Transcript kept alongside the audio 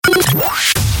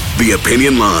The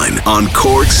Opinion Line on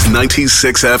Cork's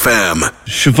 96 FM.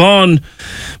 Siobhan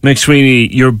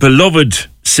McSweeney, your beloved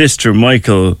sister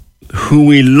Michael, who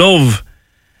we love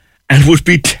and would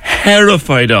be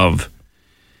terrified of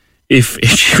if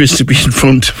she was to be in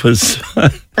front of us.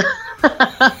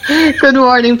 Good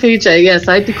morning, PJ. Yes,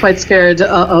 I'd be quite scared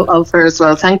of her as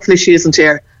well. Thankfully, she isn't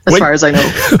here, as far as I know.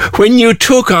 When you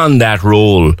took on that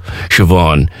role,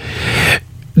 Siobhan,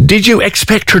 did you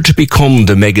expect her to become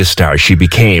the megastar she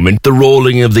became, and the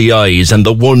rolling of the eyes and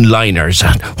the one-liners?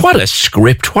 And what a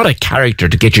script, what a character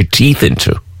to get your teeth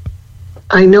into.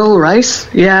 I know, right?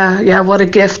 Yeah, what a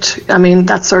gift. I mean,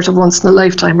 that's sort of once in a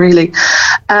lifetime, really.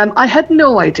 I had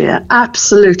no idea,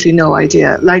 absolutely no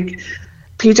idea. Like,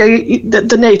 PJ,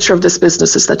 the nature of this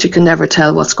business is that you can never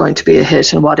tell what's going to be a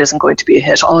hit and what isn't going to be a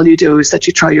hit. All you do is that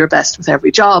you try your best with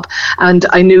every job. And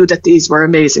I knew that these were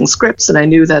amazing scripts, and I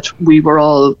knew that we were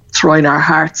all throwing our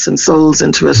hearts and souls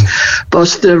into it.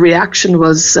 But the reaction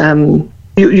was,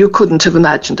 you couldn't have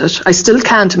imagined it. I still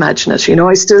can't imagine it.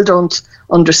 I still don't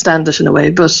understand it in a way.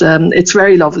 But it's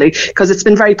very lovely because it's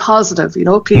been very positive.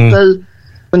 People...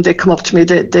 When they come up to me,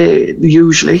 they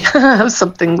usually have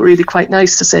something really quite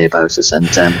nice to say about it. And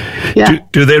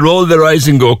do they roll their eyes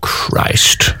and go,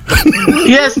 Christ?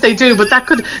 Yes, they do. But that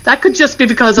could just be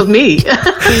because of me.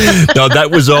 No, that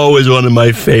was always one of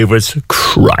my favourites.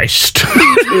 Christ.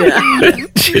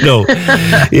 Yeah.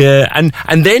 Yeah.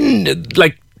 And then,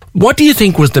 like, what do you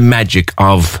think was the magic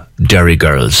of Derry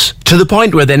Girls to the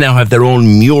point where they now have their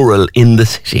own mural in the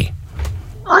city?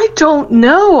 I don't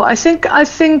know. I think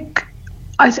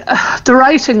the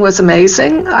writing was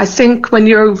amazing. I think when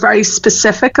you're very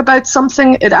specific about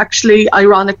something, it actually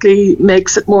ironically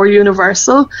makes it more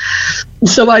universal.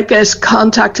 So I get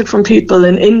contacted from people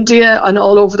in India and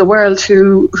all over the world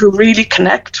who really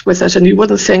connect with it, and you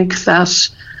wouldn't think that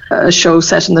a show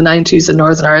set in the 90s in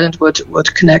Northern Ireland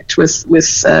would connect with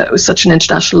such an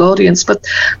international audience, but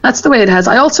that's the way it has.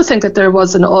 I also think that there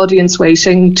was an audience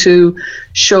waiting to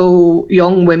show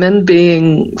young women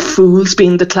being fools,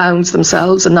 being the clowns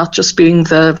themselves, and not just being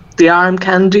the arm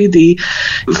candy, the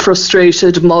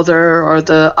frustrated mother or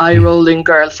the eye-rolling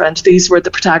girlfriend. These were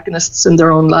the protagonists in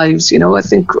their own lives. I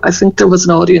think there was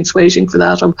an audience waiting for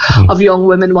that, of young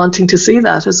women wanting to see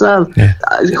that as well. Yeah.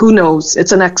 Who knows?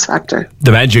 It's an X factor.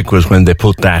 The magic was when they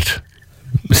put that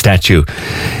statue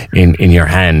in your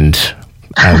hand.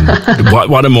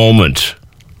 What a moment.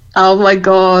 Oh my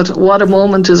God, what a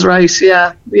moment is right.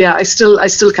 Yeah. I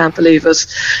still can't believe it.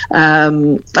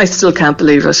 I still can't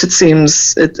believe it. It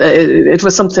seems it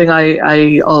was something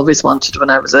I always wanted when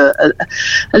I was a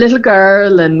little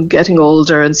girl and getting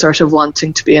older and sort of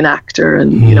wanting to be an actor,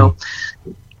 and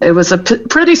it was a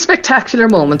pretty spectacular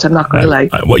moment, I'm not going to lie.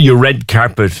 Your red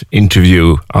carpet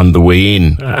interview on the way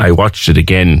in, I watched it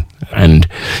again, and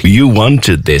you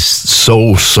wanted this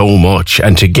so much,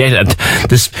 and to get at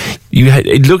this,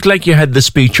 it looked like you had the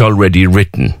speech already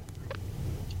written.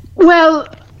 Well,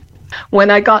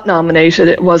 when I got nominated,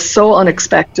 it was so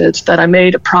unexpected that I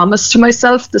made a promise to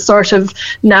myself. The sort of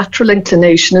natural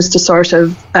inclination is to sort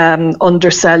of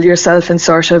undersell yourself and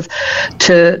sort of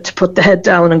to put the head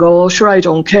down and go, oh, sure, I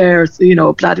don't care,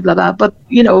 blah, blah, blah. But,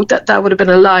 that would have been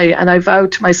a lie. And I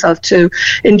vowed to myself to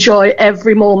enjoy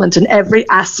every moment and every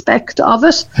aspect of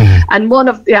it. Mm-hmm. And one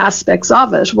of the aspects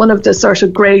of it, one of the sort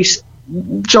of great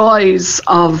joys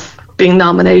of being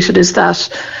nominated is that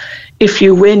if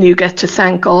you win, you get to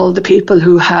thank all the people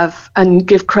who have, and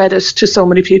give credit to so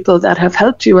many people that have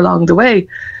helped you along the way.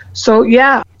 So,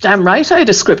 yeah, damn right I had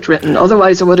a script written.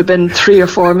 Otherwise, it would have been 3 or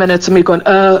 4 minutes of me going,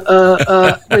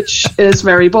 which is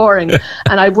very boring.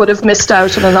 And I would have missed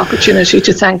out on an opportunity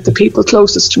to thank the people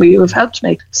closest to me who have helped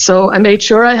me. So I made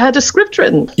sure I had a script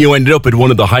written. You ended up at one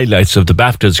of the highlights of the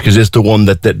BAFTAs, because it's the one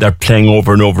that they're playing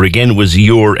over and over again, was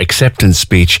your acceptance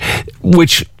speech,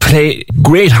 which pay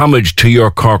great homage to your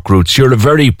Cork roots. You're a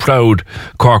very proud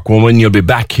Cork woman. You'll be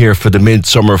back here for the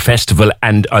Midsummer Festival,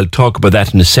 and I'll talk about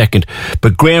that in a second.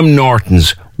 But Graham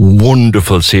Norton's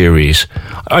wonderful series,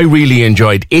 I really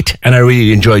enjoyed it, and I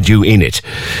really enjoyed you in it.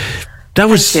 That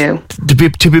was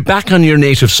to be back on your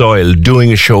native soil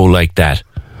doing a show like that.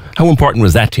 How important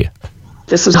was that to you?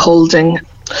 This was holding.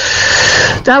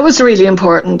 That was really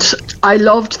important. I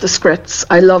loved the scripts.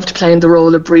 I loved playing the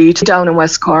role of Breed down in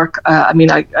West Cork.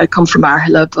 I come from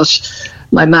Arhilla, but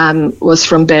my mum was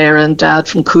from Bear and Dad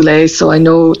from Coolay, so I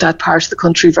know that part of the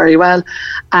country very well.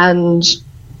 And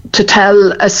to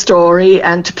tell a story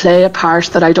and to play a part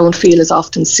that I don't feel is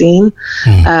often seen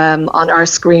on our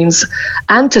screens,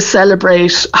 and to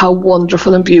celebrate how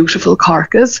wonderful and beautiful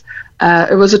Cork is,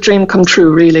 it was a dream come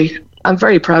true, really. I'm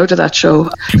very proud of that show.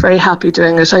 Very happy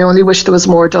doing it. I only wish there was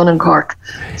more done in Cork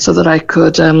so that I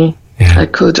could I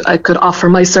could offer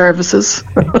my services.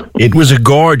 It was a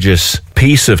gorgeous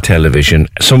piece of television.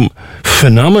 Some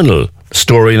phenomenal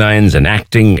storylines and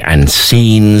acting and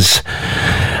scenes.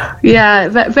 Yeah,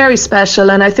 very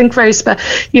special. And I think very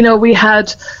special. We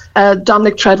had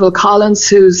Dominic Treadwell Collins,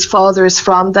 whose father is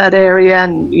from that area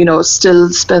and, still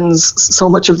spends so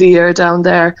much of the year down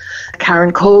there.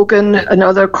 Karen Cogan,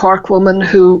 another Cork woman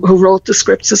who wrote the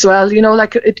scripts as well.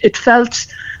 It felt...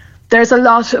 There's a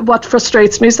lot. What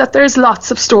frustrates me is that there's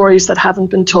lots of stories that haven't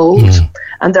been told,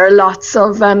 and there are lots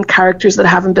of characters that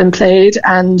haven't been played.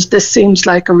 And this seems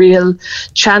like a real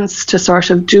chance to sort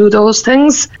of do those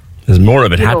things. There's more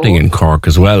of it happening in Cork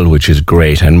as well, which is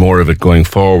great, and more of it going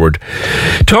forward.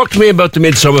 Talk to me about the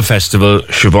Midsummer Festival,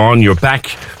 Siobhan. You're back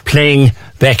playing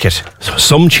Beckett.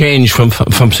 Some change from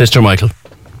Sister Michael.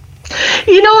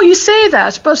 You say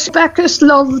that, but Beckett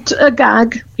loved a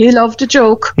gag. He loved a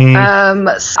joke.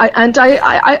 I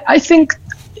think,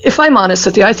 if I'm honest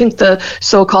with you, I think the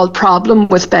so-called problem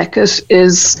with Beckett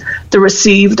is the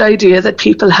received idea that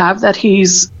people have that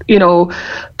he's,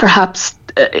 perhaps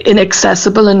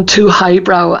inaccessible and too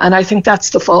highbrow. And I think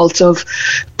that's the fault of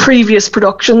previous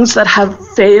productions that have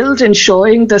failed in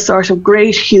showing the sort of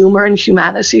great humour and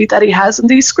humanity that he has in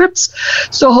these scripts.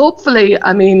 So hopefully,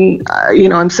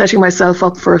 I'm setting myself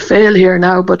up for a fail here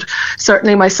now, but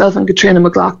certainly myself and Katrina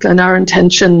McLaughlin, our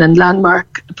intention and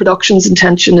Landmark Productions'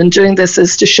 intention in doing this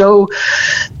is to show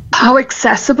how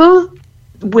accessible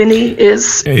Winnie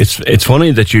is. It's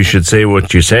funny that you should say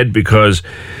what you said, because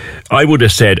I would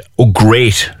have said, oh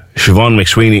great, Siobhan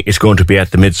McSweeney is going to be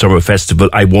at the Midsummer Festival.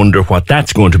 I wonder what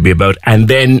that's going to be about. And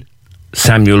then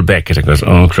Samuel Beckett, I goes,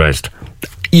 oh Christ.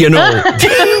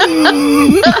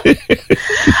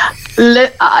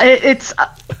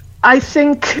 I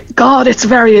think, God, it's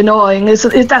very annoying.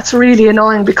 That's really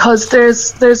annoying, because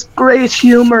there's great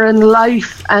humour in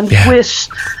life and wit.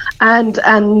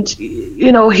 And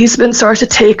he's been sort of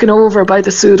taken over by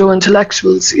the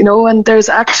pseudo-intellectuals, and there's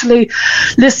actually,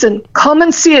 listen, come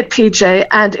and see it, PJ,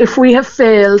 and if we have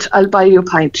failed, I'll buy you a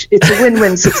pint. It's a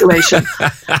win-win situation.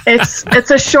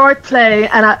 It's a short play,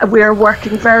 and we're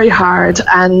working very hard,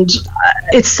 and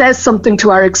it says something to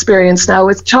our experience now.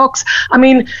 It talks,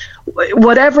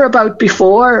 whatever about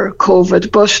before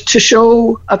COVID, but to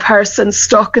show a person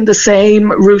stuck in the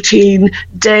same routine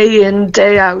day in,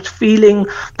 day out, feeling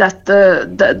that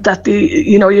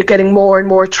you're getting more and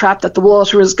more trapped, that the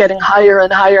water is getting higher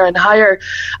and higher and higher.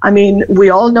 We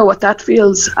all know what that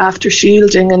feels after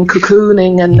shielding and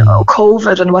cocooning and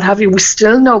COVID and what have you. We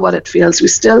still know what it feels. We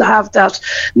still have that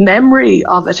memory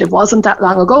of it. It wasn't that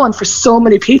long ago, and for so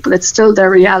many people it's still their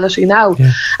reality now.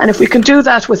 And if we can do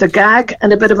that with a gag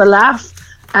and a bit of a laugh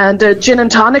and a gin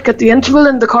and tonic at the interval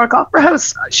in the Cork Opera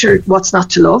House, sure, what's not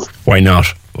to love? Why not?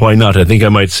 I think I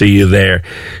might see you there.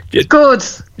 Good.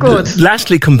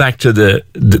 Lastly, come back to the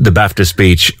BAFTA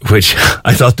speech, which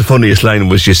I thought the funniest line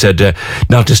was you said,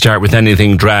 not to start with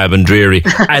anything drab and dreary,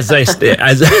 as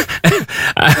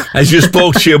you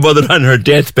spoke to your mother on her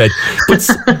deathbed. But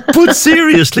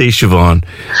seriously, Siobhan,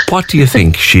 what do you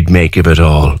think she'd make of it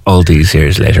all these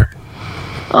years later?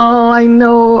 Oh, I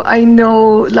know.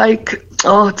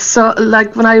 It's so,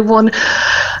 like when I won,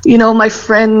 my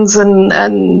friends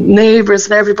and neighbours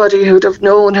and everybody who'd have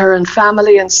known her and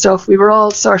family and stuff, we were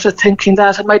all sort of thinking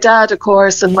that. And my dad, of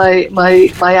course, and my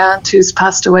aunt who's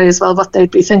passed away as well, what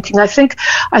they'd be thinking. I think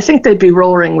they'd be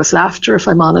roaring with laughter, if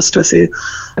I'm honest with you.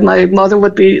 My mother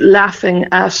would be laughing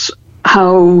at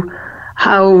how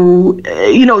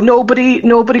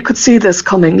nobody could see this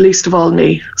coming, least of all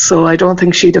me. So I don't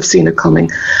think she'd have seen it coming.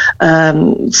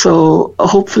 So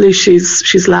hopefully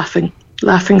she's laughing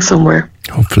somewhere.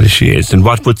 Hopefully she is. And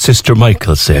what would Sister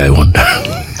Michael say, I wonder?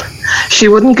 She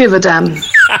wouldn't give a damn.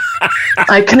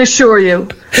 I can assure you.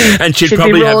 And she'd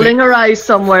probably be rolling her eyes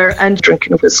somewhere and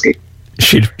drinking a whiskey.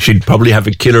 She'd probably have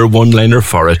a killer one-liner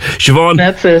for it. Siobhan,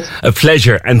 that's it. A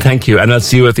pleasure, and thank you. And I'll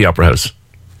see you at the Opera House.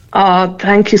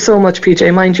 Thank you so much,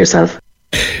 PJ. Mind yourself.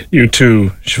 You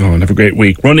too, Siobhan. Have a great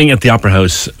week. Running at the Opera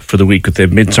House for the week with the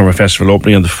Midsummer Festival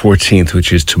opening on the 14th,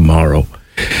 which is tomorrow.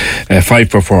 5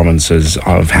 performances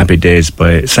of Happy Days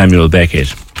by Samuel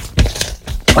Beckett.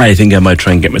 I think I might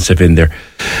try and get myself in there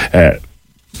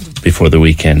before the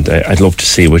weekend. I'd love to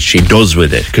see what she does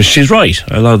with it, because she's right.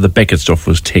 A lot of the Beckett stuff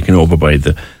was taken over by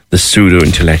the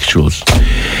pseudo-intellectuals.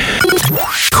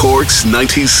 Cork's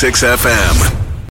 96 FM.